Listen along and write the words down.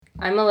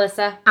I'm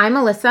Alyssa. I'm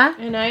Alyssa.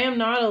 And I am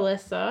not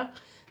Alyssa.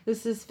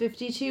 This is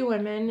 52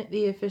 Women,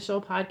 the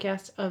official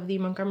podcast of the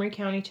Montgomery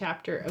County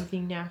chapter of the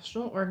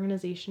National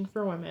Organization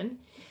for Women.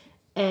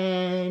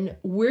 And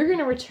we're going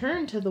to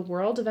return to the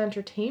world of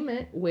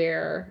entertainment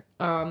where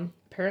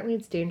apparently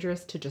it's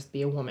dangerous to just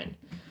be a woman.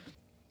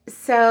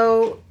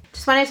 So,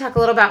 just want to talk a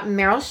little about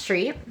Meryl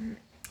Streep.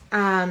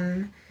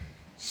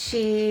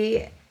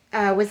 She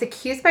was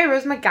accused by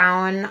Rose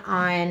McGowan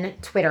on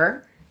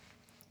Twitter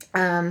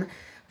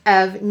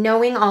of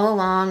knowing all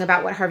along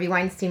about what Harvey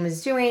Weinstein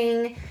was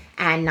doing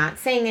and not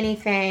saying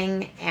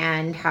anything,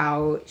 and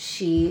how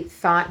she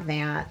thought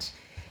that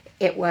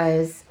it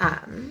was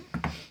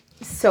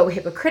so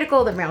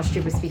hypocritical that Meryl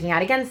Streep was speaking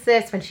out against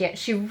this when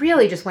she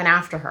really just went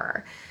after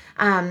her.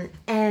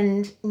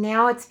 And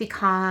now it's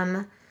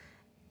become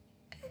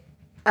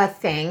a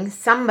thing.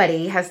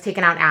 Somebody has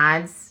taken out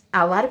ads.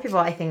 A lot of people,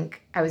 I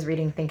think, I was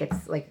reading, think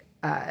it's like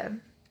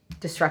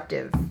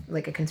disruptive,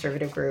 like a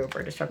conservative group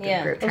or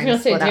disruptive group. I was going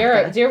to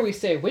say, dare we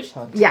say witch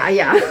hunt?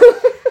 Yeah.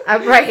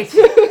 Right.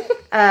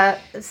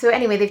 So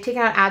anyway, they've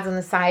taken out ads on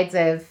the sides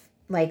of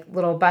like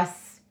little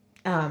bus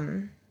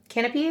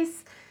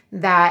canopies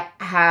that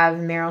have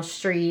Meryl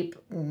Streep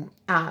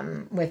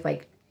with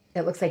like,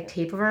 it looks like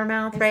tape over her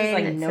mouth, right?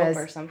 Like and it Nope says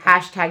or something.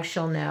 hashtag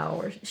she'll know,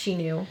 or she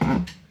knew.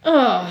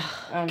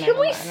 Oh, can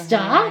we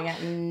stop? I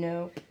got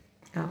nope.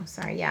 Oh,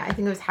 sorry. Yeah, I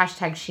think it was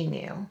hashtag she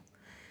knew.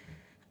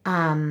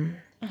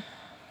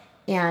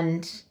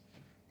 And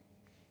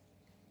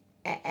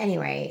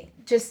anyway,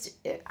 just,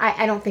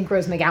 I don't think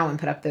Rose McGowan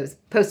put up those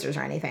posters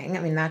or anything. I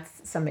mean,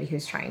 that's somebody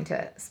who's trying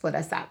to split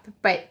us up.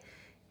 But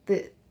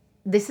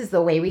this is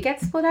the way we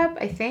get split up,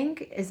 I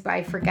think, is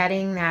by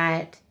forgetting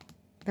that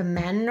the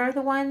men are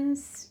the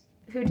ones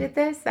who did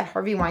this, that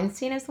Harvey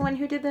Weinstein is the one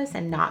who did this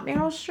and not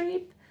Meryl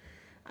Streep.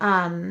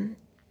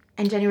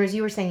 And Jenny, as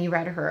you were saying, you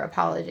read her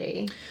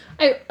apology.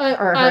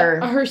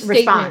 Her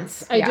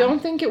response. I don't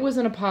think it was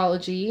an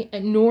apology,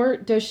 nor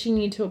does she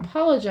need to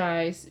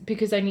apologize,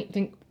 because I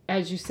think,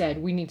 as you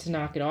said, we need to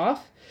knock it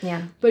off.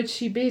 Yeah. But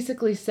she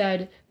basically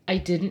said, I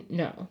didn't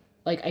know.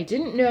 Like, I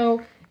didn't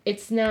know.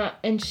 It's not.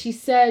 And she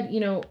said,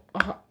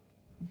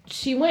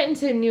 she went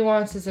into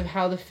nuances of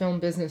how the film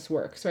business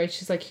works, right?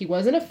 She's like, he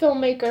wasn't a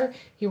filmmaker.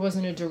 He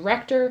wasn't a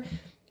director.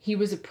 He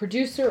was a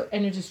producer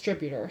and a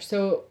distributor.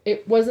 So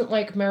it wasn't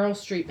like Meryl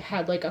Streep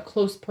had like a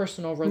close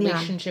personal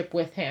relationship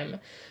with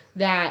him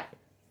that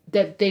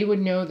they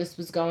would know this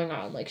was going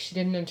on. Like, she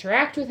didn't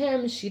interact with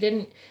him. She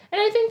didn't. And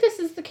I think this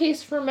is the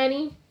case for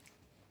many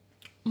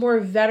more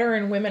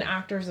veteran women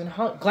actors in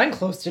Hollywood. Glenn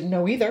Close didn't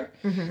know either.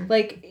 Mm-hmm.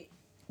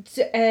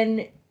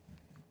 And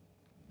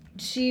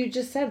she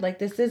just said, like,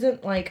 this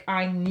isn't like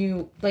I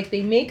knew. Like,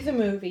 they make the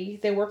movie,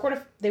 they work with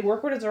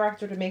a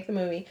director to make the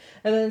movie,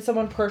 and then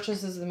someone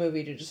purchases the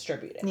movie to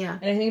distribute it. Yeah.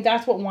 And I think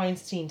that's what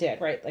Weinstein did,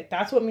 right? Like,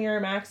 that's what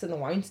Miramax and the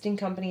Weinstein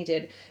Company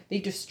did. They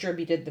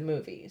distributed the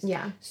movies.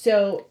 Yeah.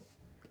 So,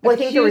 well, I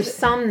think there were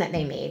some that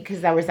they made,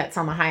 because that was that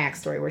Selma Hayek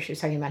story where she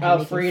was talking about him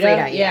making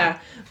Frida. Yeah.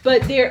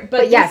 But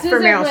yes, for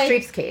Meryl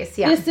Streep's case,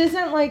 yeah. This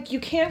isn't like, you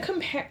can't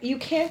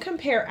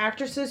compare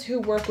actresses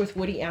who work with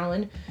Woody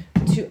Allen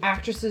to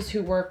actresses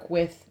who work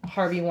with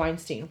Harvey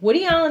Weinstein.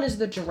 Woody Allen is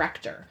the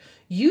director.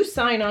 You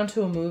sign on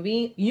to a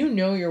movie, you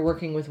know you're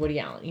working with Woody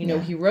Allen. You know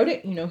he wrote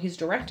it, you know he's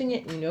directing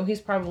it, you know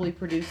he's probably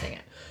producing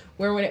it.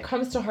 Where when it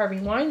comes to Harvey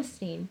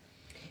Weinstein,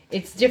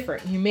 it's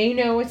different. You may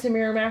know it's a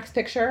Miramax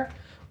picture,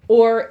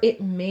 or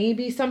it may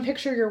be some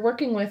picture you're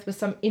working with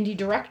some indie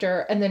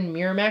director, and then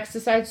Miramax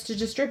decides to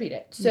distribute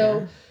it.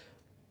 So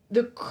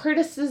the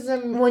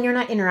criticism... Well, you're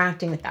not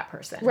interacting with that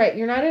person. Right,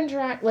 you're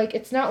not like,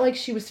 it's not like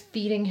she was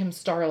feeding him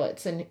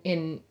starlets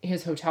in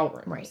his hotel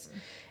room. Right.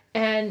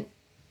 And,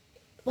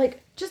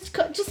 like, just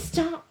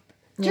stop.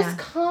 Just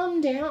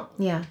calm down.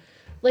 Yeah.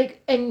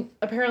 Like, and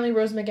apparently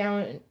Rose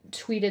McGowan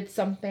tweeted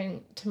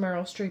something to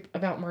Meryl Streep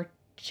about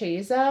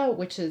Marchesa,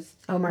 which is...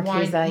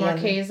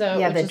 Marchesa,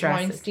 which is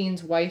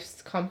Weinstein's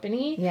wife's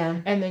company. Yeah.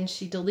 And then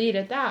she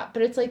deleted that.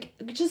 But it's like,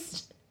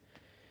 just...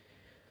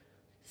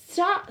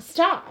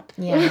 Stop.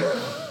 Yeah.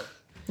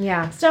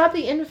 Yeah. Stop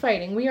the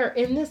infighting. We're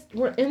in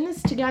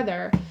this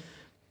together.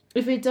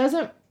 If it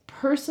doesn't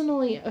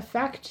personally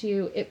affect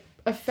you, it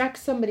affects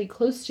somebody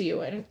close to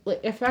you, and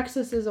it affects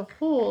us as a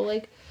whole.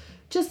 Like,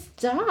 just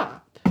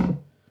stop.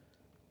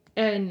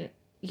 And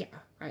yeah,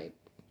 I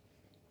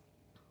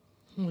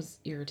was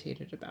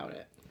irritated about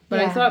it.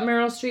 But I thought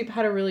Meryl Streep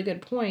had a really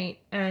good point.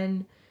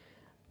 And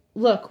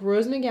look,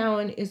 Rose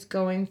McGowan is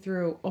going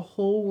through a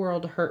whole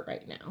world of hurt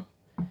right now.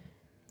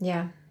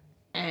 Yeah.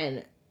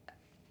 And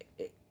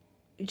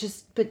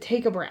but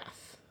take a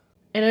breath.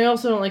 And I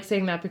also don't like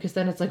saying that, because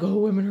then it's like, oh,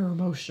 women are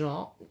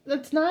emotional.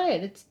 That's not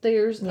it.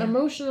 There's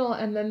emotional,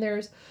 and then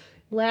there's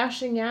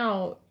lashing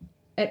out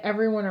at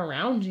everyone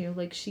around you.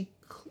 Like,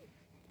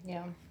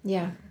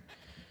 Yeah.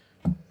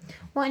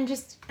 Well, and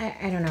just,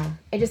 I don't know.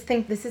 I just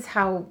think this is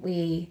how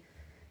we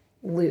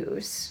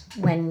lose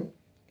when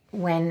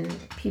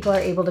people are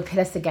able to pit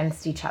us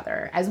against each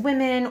other as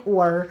women,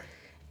 or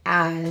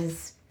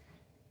as,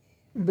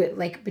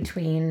 like,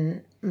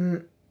 between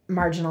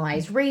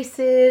marginalized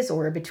races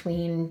or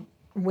between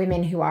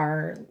women who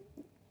are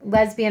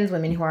lesbians,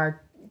 women who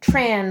are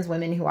trans,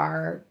 women who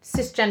are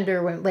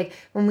cisgender, women, like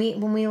when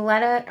we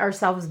let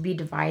ourselves be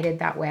divided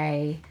that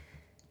way,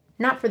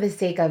 not for the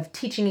sake of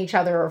teaching each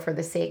other or for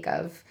the sake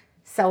of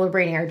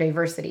celebrating our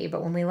diversity,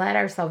 but when we let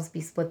ourselves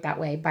be split that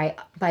way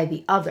by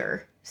the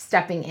other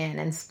stepping in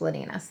and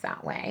splitting us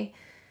that way,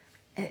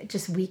 it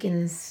just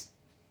weakens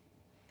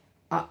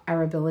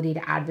our ability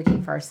to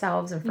advocate for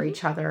ourselves and for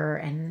each other,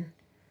 and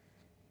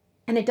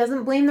it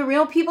doesn't blame the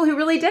real people who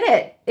really did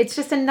it. It's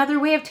just another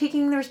way of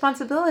taking the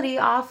responsibility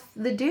off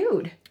the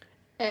dude.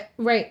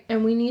 Right,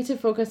 and we need to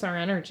focus our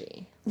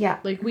energy. Yeah,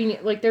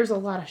 Like there's a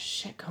lot of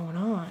shit going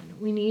on.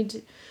 We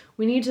need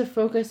to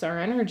focus our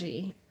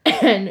energy,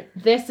 and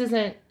this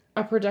isn't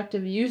a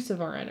productive use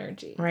of our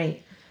energy.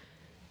 right.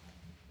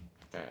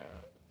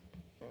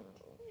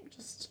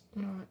 Just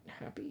not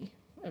happy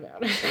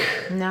about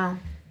it.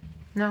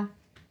 No.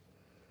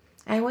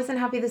 I wasn't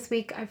happy this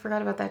week. I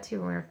forgot about that too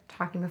when we were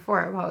talking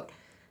before about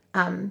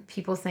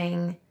people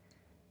saying,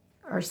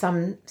 or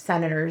some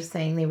senators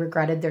saying they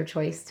regretted their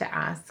choice to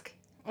ask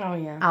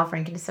Al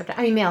Franken to step down.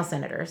 I mean, male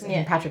senators. I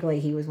think Patrick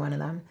Leahy was one of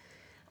them.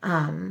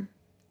 And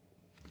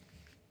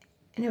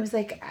it was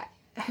like...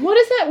 What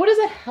does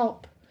that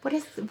help? What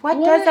does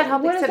that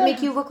help except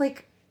make you look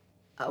like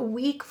a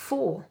weak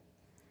fool?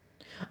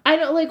 I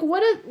don't,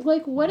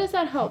 what does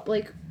that help?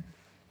 Like,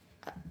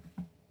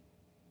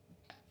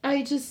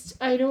 I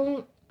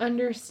don't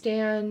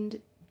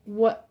understand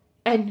what,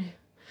 and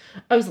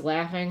I was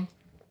laughing,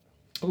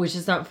 which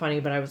is not funny,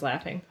 but I was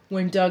laughing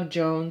when Doug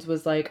Jones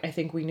was like, I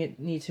think we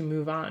need to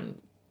move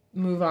on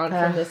from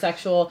the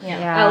sexual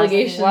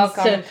allegations.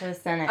 Welcome to the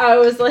Senate. I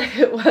was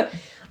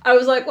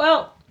like,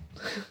 well,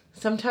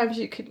 sometimes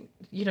you could,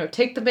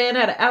 take the man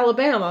out of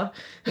Alabama.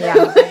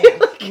 Yeah.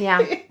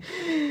 Yeah.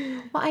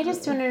 Well, I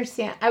just don't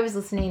understand. I was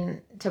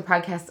listening to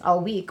podcasts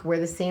all week where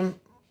the same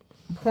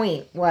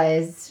point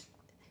was,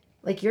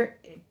 like,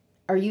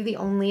 are you the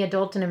only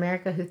adult in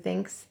America who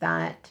thinks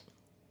that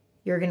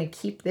you're going to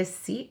keep this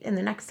seat in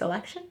the next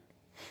election?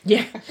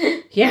 Yeah.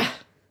 Yeah.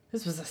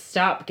 This was a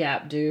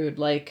stopgap, dude.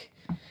 Like,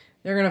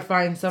 they're going to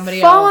find somebody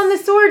Fall else. on the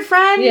sword,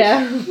 friend.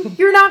 Yeah.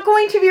 You're not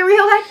going to be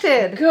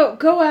reelected.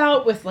 Go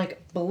out with,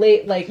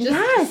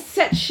 just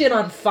set shit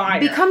on fire.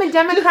 Become a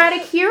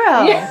Democratic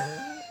hero. Yeah.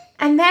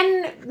 And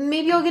then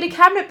maybe you'll get a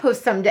cabinet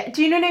post someday.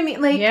 Do you know what I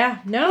mean? Like,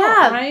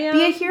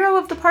 be a hero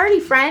of the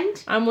party,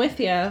 friend. I'm with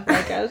you.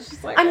 Like, I was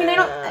just like, I mean,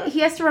 he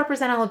has to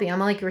represent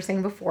Alabama, like you were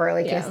saying before.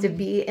 Like, he has to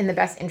be in the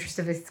best interest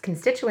of his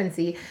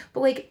constituency.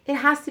 But, like, it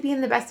has to be in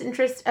the best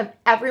interest of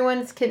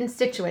everyone's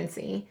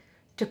constituency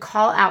to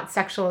call out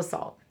sexual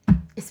assault,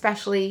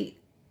 especially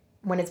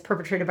when it's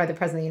perpetrated by the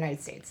President of the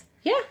United States.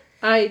 Yeah.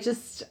 I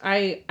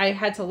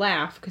had to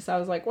laugh because I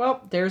was like,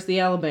 well, there's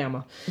the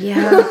Alabama.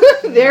 Yeah.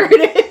 There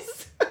it is.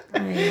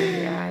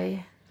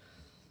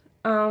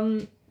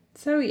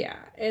 So yeah,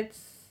 it's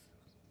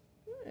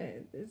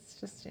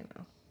just,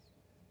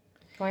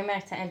 Going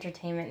back to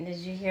entertainment, did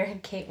you hear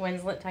Kate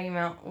Winslet talking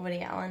about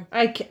Woody Allen?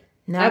 No.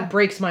 That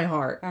breaks my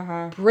heart.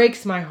 Uh-huh.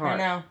 Breaks my heart. I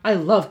know. I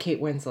love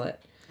Kate Winslet.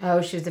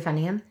 Oh, she was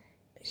defending him?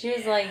 She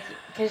was like,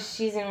 because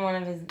she's in one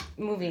of his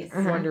movies.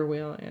 Wonder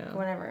Wheel, yeah.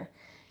 Whatever.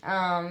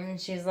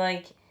 She's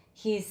like,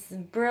 he's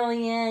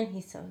brilliant,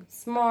 he's so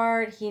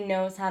smart, he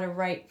knows how to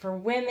write for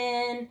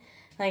women.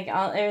 Like,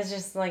 it was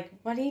just like,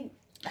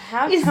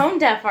 how tone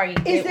deaf are you,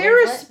 Kate Is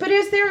there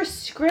Winslet? a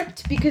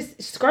script? Because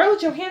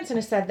Scarlett Johansson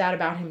has said that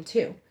about him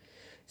too.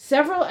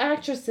 Several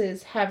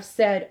actresses have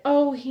said,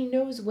 oh, he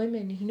knows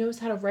women, he knows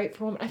how to write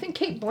for women. I think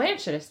Cate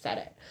Blanchett has said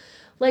it.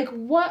 Like,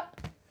 what,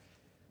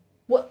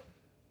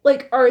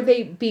 like, are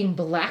they being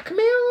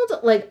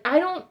blackmailed? Like, I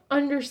don't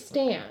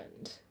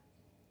understand.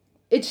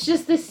 It's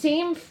just the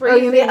same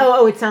phrasing. Oh, you mean,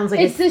 it sounds like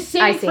it's the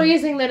same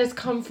phrasing that has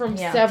come from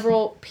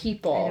several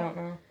people. I don't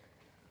know.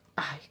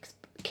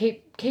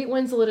 Kate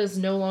Winslet is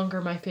no longer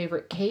my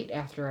favorite Kate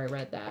after I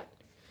read that.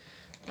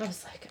 I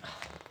was like,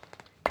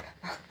 oh.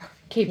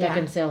 Kate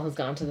Beckinsale has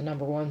gone to the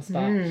number one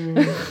spot.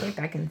 Kate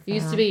Beckinsale.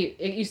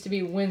 It used to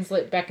be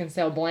Winslet,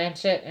 Beckinsale,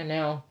 Blanchett, and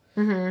now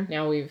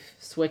we've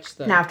switched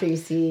them. Now after you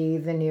see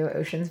the new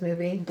Oceans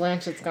movie,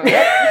 Blanchett's gone right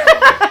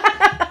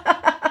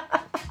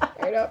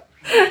up.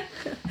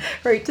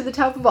 Right to the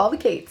top of all the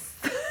Kates.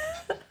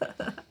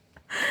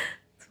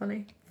 It's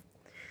funny.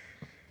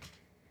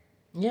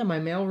 Yeah, my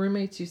male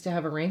roommates used to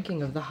have a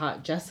ranking of the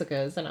hot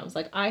Jessicas, and I was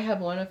like, I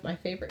have one of my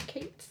favorite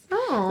Kates.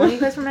 Oh,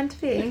 you guys were meant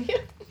to be.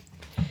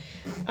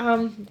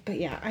 But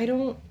yeah,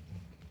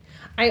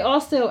 I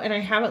also, and I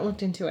haven't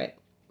looked into it,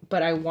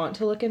 but I want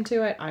to look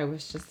into it. I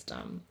was just,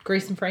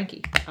 Grace and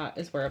Frankie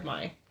is where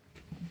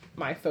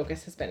my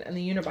focus has been, and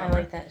the Unabomber. I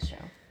like that show.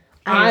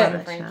 I love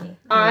that Frankie.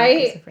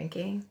 I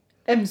Frankie.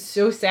 am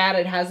so sad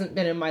it hasn't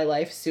been in my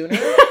life sooner.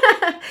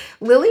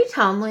 Lily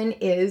Tomlin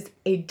is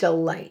a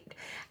delight.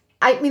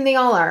 I mean, they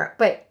all are,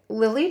 but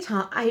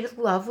I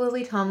love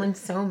Lily Tomlin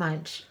so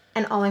much.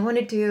 And all I want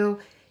to do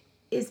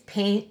is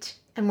paint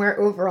and wear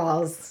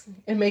overalls.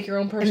 And make your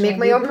own personal And make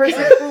my own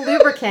personal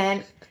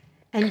lubricant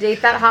And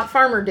date that hot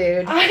farmer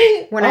dude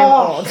when I'm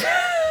old.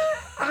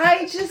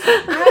 I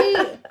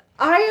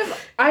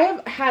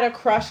have had a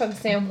crush on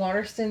Sam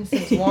Waterston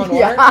since Law and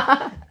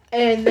Order,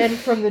 and then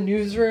from the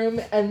Newsroom,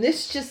 and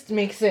this just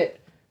makes it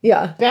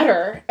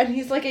better. And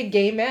he's like a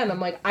gay man. I'm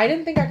like, I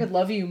didn't think I could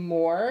love you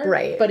more,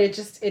 right? But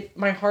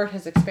my heart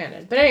has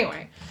expanded. But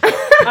anyway,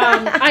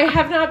 I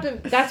have not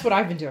been. That's what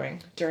I've been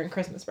doing during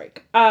Christmas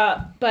break.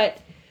 But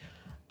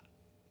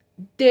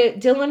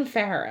Dylan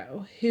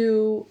Farrow,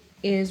 who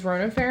is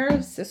Ronan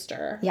Farrow's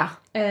sister,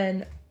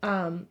 and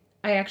I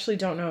actually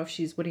don't know if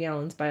she's Woody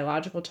Allen's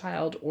biological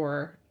child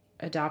or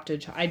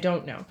adopted child. I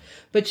don't know.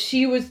 But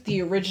she was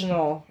the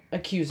original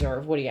accuser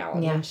of Woody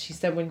Allen. Yeah. And she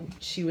said when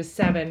she was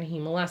 7, he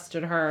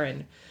molested her,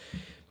 and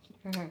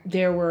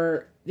there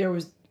was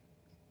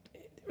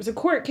a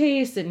court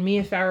case, and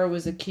Mia Farrow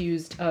was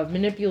accused of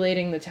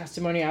manipulating the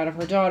testimony out of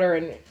her daughter,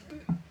 and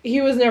he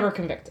was never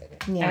convicted.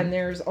 Yeah. And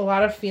there's a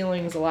lot of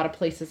feelings, a lot of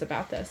places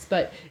about this.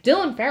 But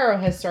Dylan Farrow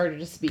has started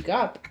to speak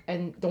up,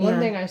 and the one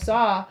thing I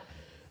saw,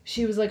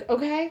 she was like,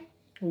 okay,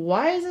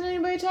 why isn't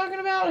anybody talking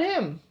about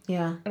him?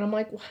 Yeah. And I'm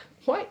like,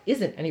 why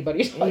isn't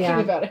anybody talking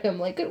about him?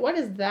 Like, why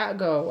does that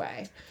go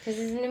away? Because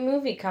there's a new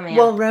movie coming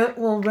out.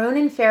 Well,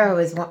 Ronan Farrow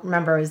is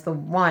the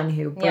one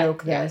who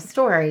broke the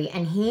story,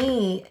 and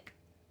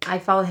I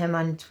follow him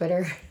on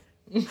Twitter,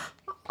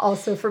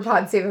 also for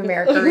Pod Save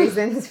America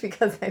reasons,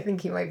 because I think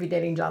he might be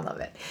dating John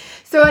Lovett.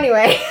 So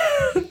anyway,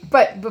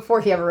 but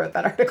before he ever wrote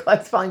that article, I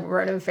was following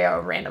Ronan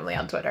Farrow randomly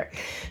on Twitter.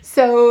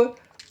 So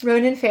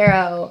Ronan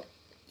Farrow,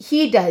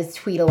 he does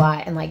tweet a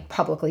lot and like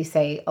publicly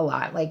say a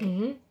lot, like,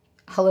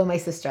 hello, my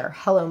sister,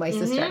 hello, my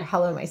sister,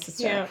 hello, my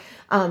sister,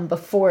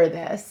 before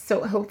this.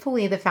 So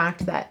hopefully the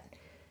fact that,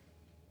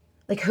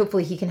 like,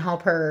 hopefully he can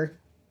help her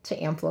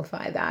to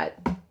amplify that.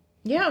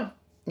 Yeah.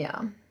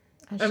 Yeah.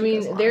 I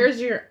mean, there's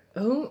your,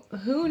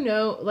 who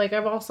know, like,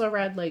 I've also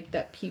read, like,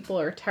 that people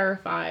are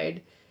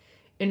terrified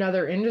in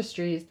other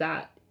industries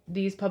that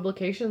these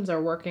publications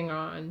are working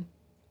on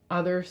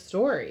other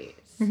stories.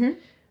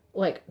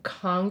 Like,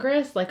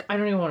 Congress, like, I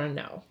don't even want to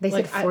know. They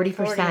like, said 40%.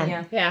 40,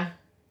 yeah.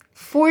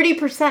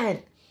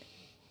 40%.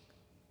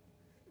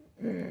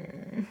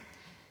 I'm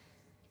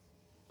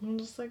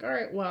just like, all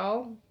right,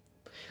 well,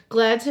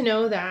 glad to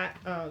know that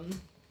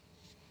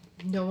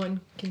no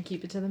one can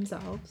keep it to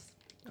themselves.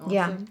 Awesome.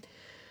 Yeah.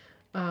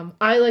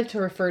 I like to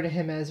refer to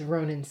him as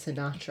Ronan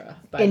Sinatra,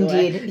 by the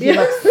way. Indeed. He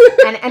looks,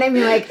 and I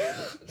mean, like,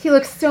 he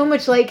looks so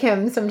much like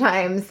him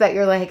sometimes that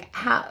you're like,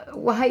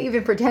 why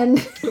even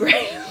pretend?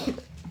 Right.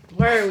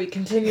 Why are we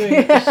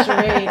continuing the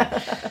charade?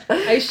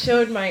 I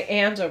showed my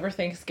aunt over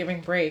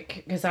Thanksgiving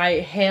break because I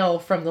hail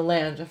from the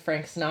land of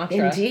Frank Sinatra.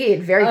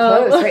 Indeed. Very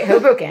close, right?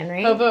 Hoboken,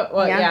 right?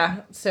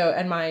 Yeah. So,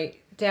 and my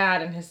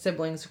dad and his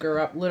siblings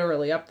grew up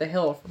literally up the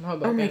hill from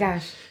Hoboken. Oh my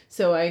gosh.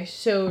 So I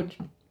showed,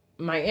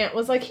 my aunt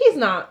was like, he's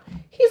not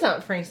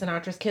Frank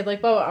Sinatra's kid.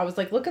 Like, Bo, I was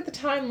like, look at the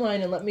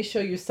timeline and let me show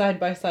you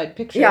side-by-side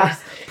pictures. Yeah.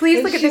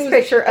 Please look at this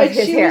picture of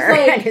his hair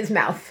and his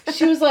mouth.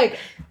 She was like,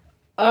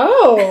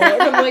 oh.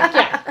 And I'm like,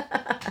 yeah.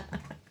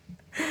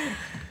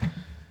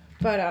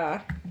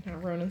 But,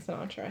 Ronan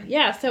Sinatra.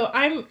 Yeah, so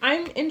I'm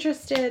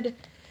interested,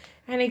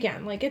 and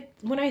again, like,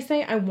 when I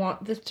say I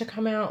want this to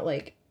come out,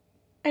 like,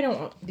 I don't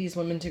want these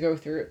women to go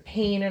through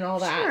pain and all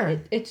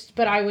that. Sure.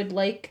 But I would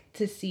like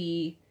to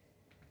see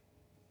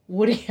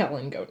Woody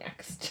Allen go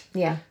next.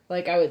 Yeah.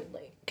 Like, I would,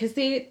 like, because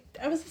I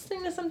was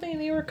listening to something and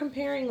they were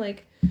comparing,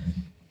 like,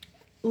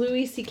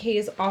 Louis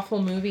C.K.'s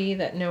awful movie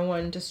that no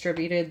one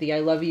distributed, the I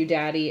Love You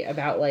Daddy,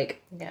 about,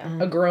 like,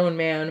 a grown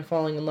man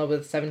falling in love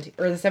with the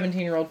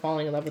 17-year-old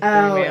falling in love with a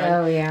grown man.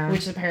 Oh, yeah.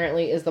 Which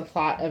apparently is the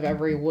plot of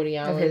every Woody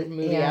Allen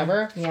movie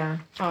ever. Yeah.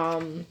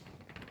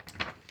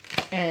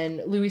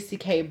 And Louis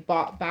C.K.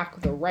 bought back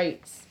the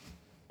rights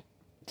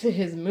to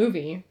his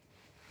movie.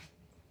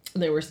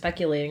 They were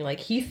speculating,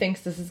 like, he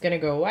thinks this is going to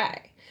go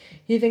away.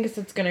 He thinks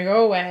it's going to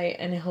go away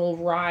and he'll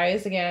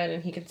rise again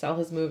and he can sell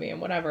his movie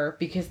and whatever,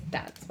 because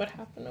that's what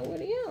happened to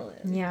Woody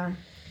Allen. Yeah.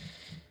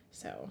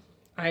 So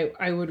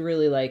I would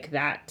really like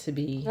that to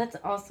be. That's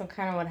also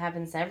kind of what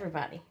happens to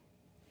everybody.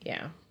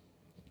 Yeah.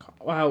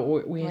 Wow.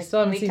 We still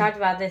haven't seen. We talked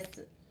about this,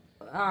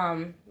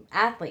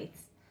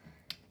 athletes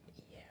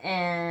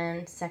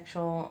and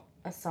sexual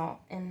assault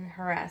and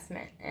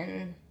harassment,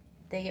 and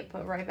they get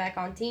put right back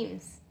on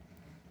teams.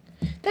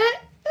 That's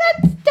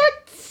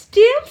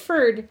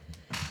Stanford.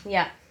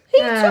 Yeah.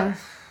 You're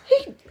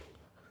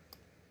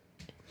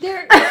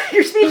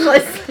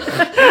speechless.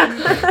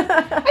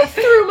 I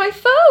threw my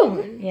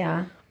phone.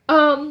 Yeah.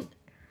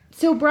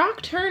 So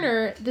Brock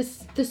Turner,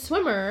 the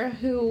swimmer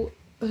who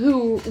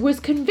was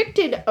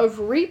convicted of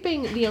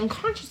raping the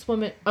unconscious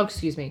woman. Oh,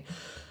 excuse me.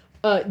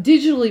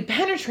 Digitally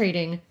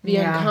penetrating the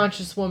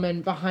unconscious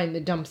woman behind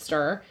the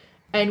dumpster,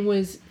 and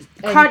was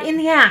caught in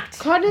the act.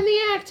 Caught in the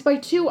act by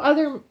two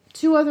other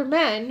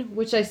men,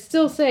 which I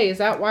still say, is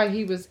that why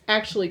he was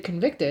actually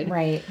convicted?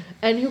 Right.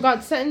 And who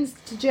got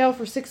sentenced to jail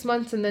for 6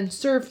 months and then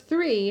served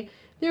 3.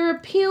 They're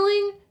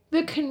appealing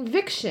the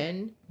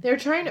conviction. They're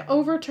trying to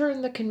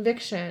overturn the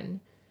conviction.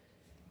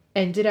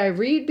 And did I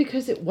read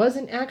because it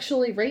wasn't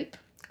actually rape?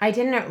 I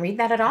didn't read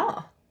that at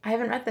all. I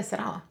haven't read this at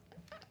all.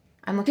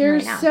 I'm looking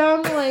right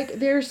now.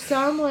 There's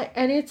some,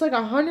 and it's like a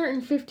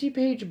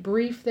 150-page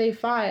brief they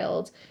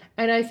filed,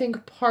 and I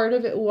think part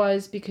of it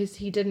was because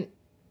he didn't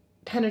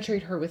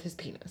penetrate her with his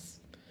penis.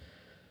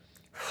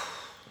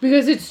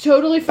 Because it's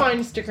totally fine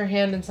to stick your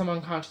hand in some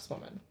unconscious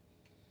woman.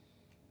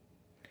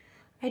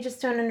 I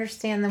just don't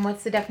understand then.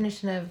 What's the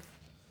definition of...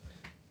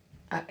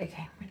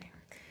 okay.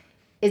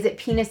 Is it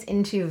penis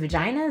into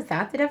vagina? Is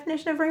that the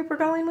definition of rape we're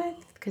going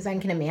with? Because then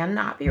can a man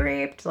not be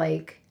raped?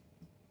 Like...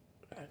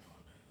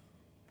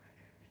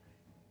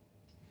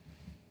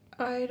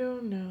 I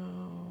don't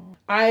know.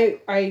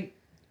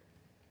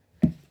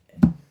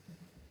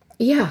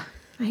 Yeah,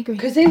 I agree.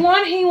 Because he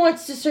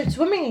wants to start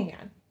swimming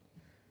again.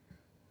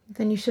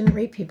 Then you shouldn't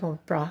rape people,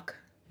 Brock.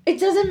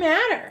 It doesn't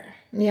matter.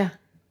 Yeah.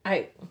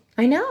 I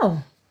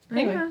know.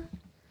 Anyway. I know.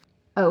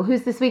 Oh,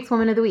 who's this week's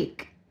Woman of the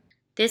Week?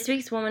 This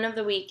week's Woman of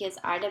the Week is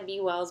Ida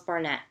B.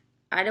 Wells-Barnett.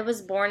 Ida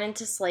was born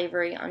into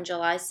slavery on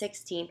July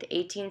 16,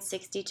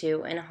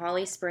 1862 in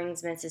Holly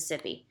Springs,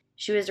 Mississippi.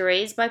 She was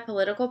raised by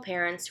political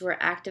parents who were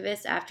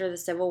activists after the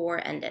Civil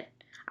War ended.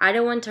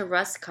 Ida went to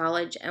Rusk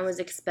College and was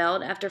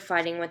expelled after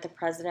fighting with the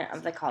president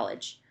of the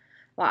college.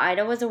 While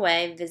Ida was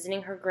away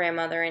visiting her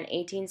grandmother in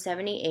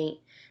 1878,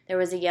 there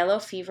was a yellow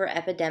fever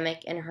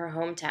epidemic in her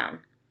hometown.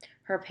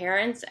 Her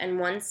parents and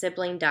one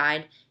sibling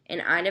died,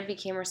 and Ida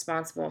became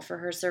responsible for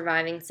her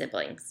surviving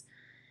siblings.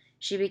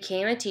 She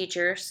became a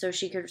teacher so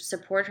she could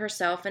support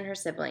herself and her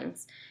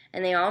siblings,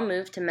 and they all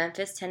moved to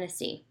Memphis,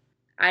 Tennessee.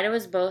 Ida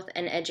was both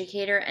an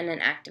educator and an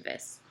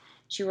activist.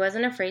 She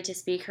wasn't afraid to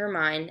speak her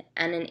mind,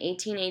 and in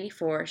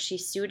 1884 she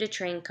sued a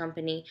train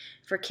company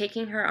for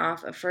kicking her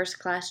off a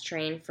first-class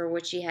train for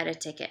which she had a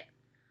ticket.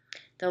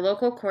 The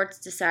local courts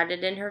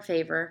decided in her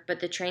favor,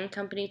 but the train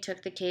company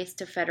took the case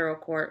to federal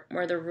court,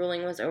 where the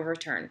ruling was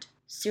overturned.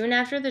 Soon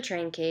after the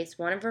train case,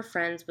 one of her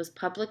friends was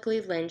publicly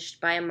lynched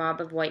by a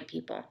mob of white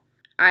people.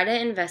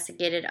 Ida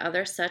investigated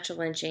other such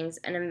lynchings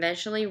and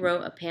eventually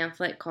wrote a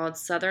pamphlet called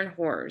Southern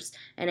Horrors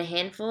and a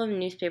handful of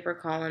newspaper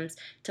columns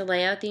to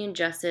lay out the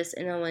injustice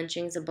in the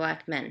lynchings of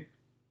black men.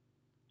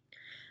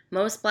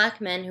 Most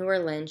black men who were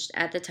lynched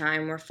at the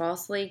time were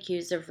falsely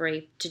accused of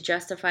rape to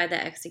justify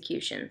the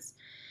executions.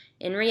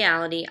 In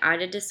reality,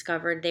 Ida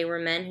discovered they were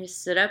men who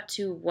stood up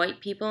to white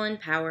people in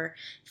power,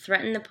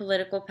 threatened the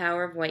political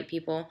power of white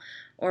people,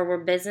 or were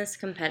business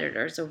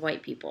competitors of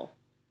white people.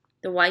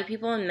 The white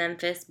people in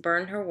Memphis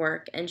burned her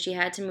work, and she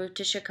had to move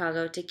to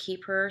Chicago to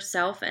keep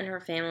herself and her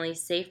family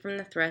safe from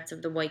the threats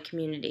of the white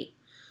community.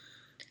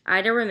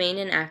 Ida remained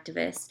an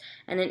activist,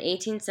 and in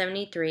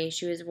 1873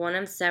 she was one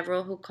of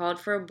several who called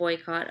for a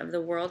boycott of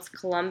the World's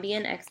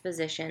Columbian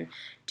Exposition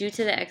due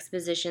to the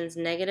exposition's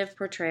negative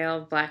portrayal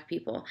of black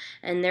people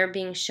and their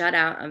being shut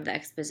out of the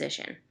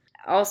exposition.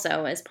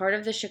 Also, as part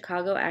of the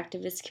Chicago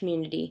activist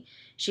community,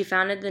 she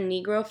founded the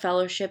Negro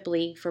Fellowship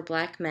League for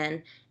Black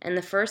Men and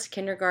the first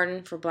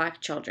kindergarten for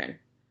black children.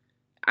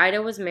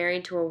 Ida was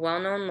married to a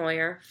well-known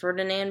lawyer,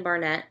 Ferdinand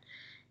Barnett,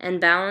 and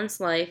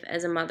balanced life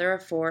as a mother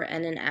of four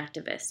and an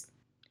activist.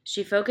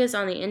 She focused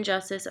on the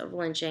injustice of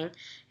lynching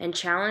and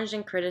challenged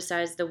and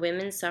criticized the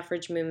women's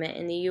suffrage movement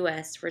in the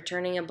U.S. for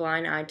turning a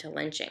blind eye to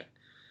lynching.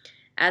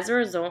 As a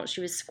result,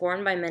 she was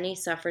scorned by many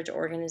suffrage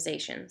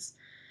organizations.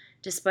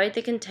 Despite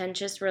the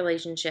contentious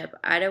relationship,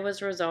 Ida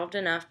was resolved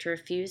enough to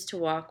refuse to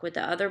walk with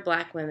the other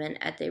black women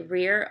at the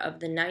rear of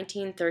the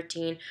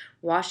 1913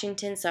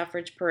 Washington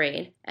suffrage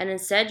parade, and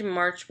instead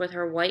marched with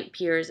her white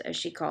peers, as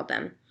she called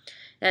them.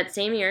 That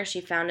same year,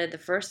 she founded the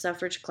first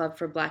suffrage club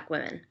for black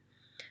women.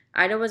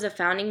 Ida was a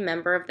founding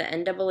member of the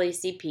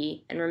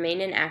NAACP and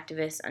remained an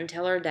activist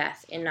until her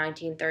death in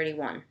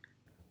 1931.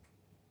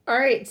 All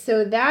right,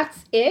 so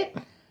that's it.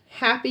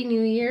 Happy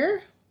New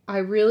Year. I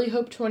really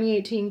hope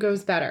 2018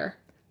 goes better.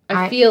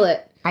 I feel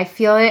it. I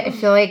feel it. I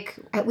feel like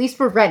at least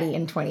we're ready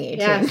in 2018.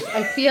 Yes,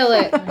 I feel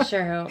it. I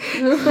sure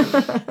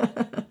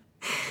hope.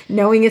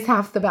 Knowing is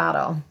half the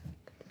battle.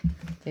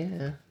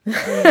 Yeah.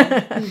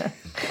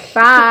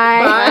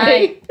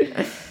 Bye.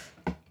 Bye.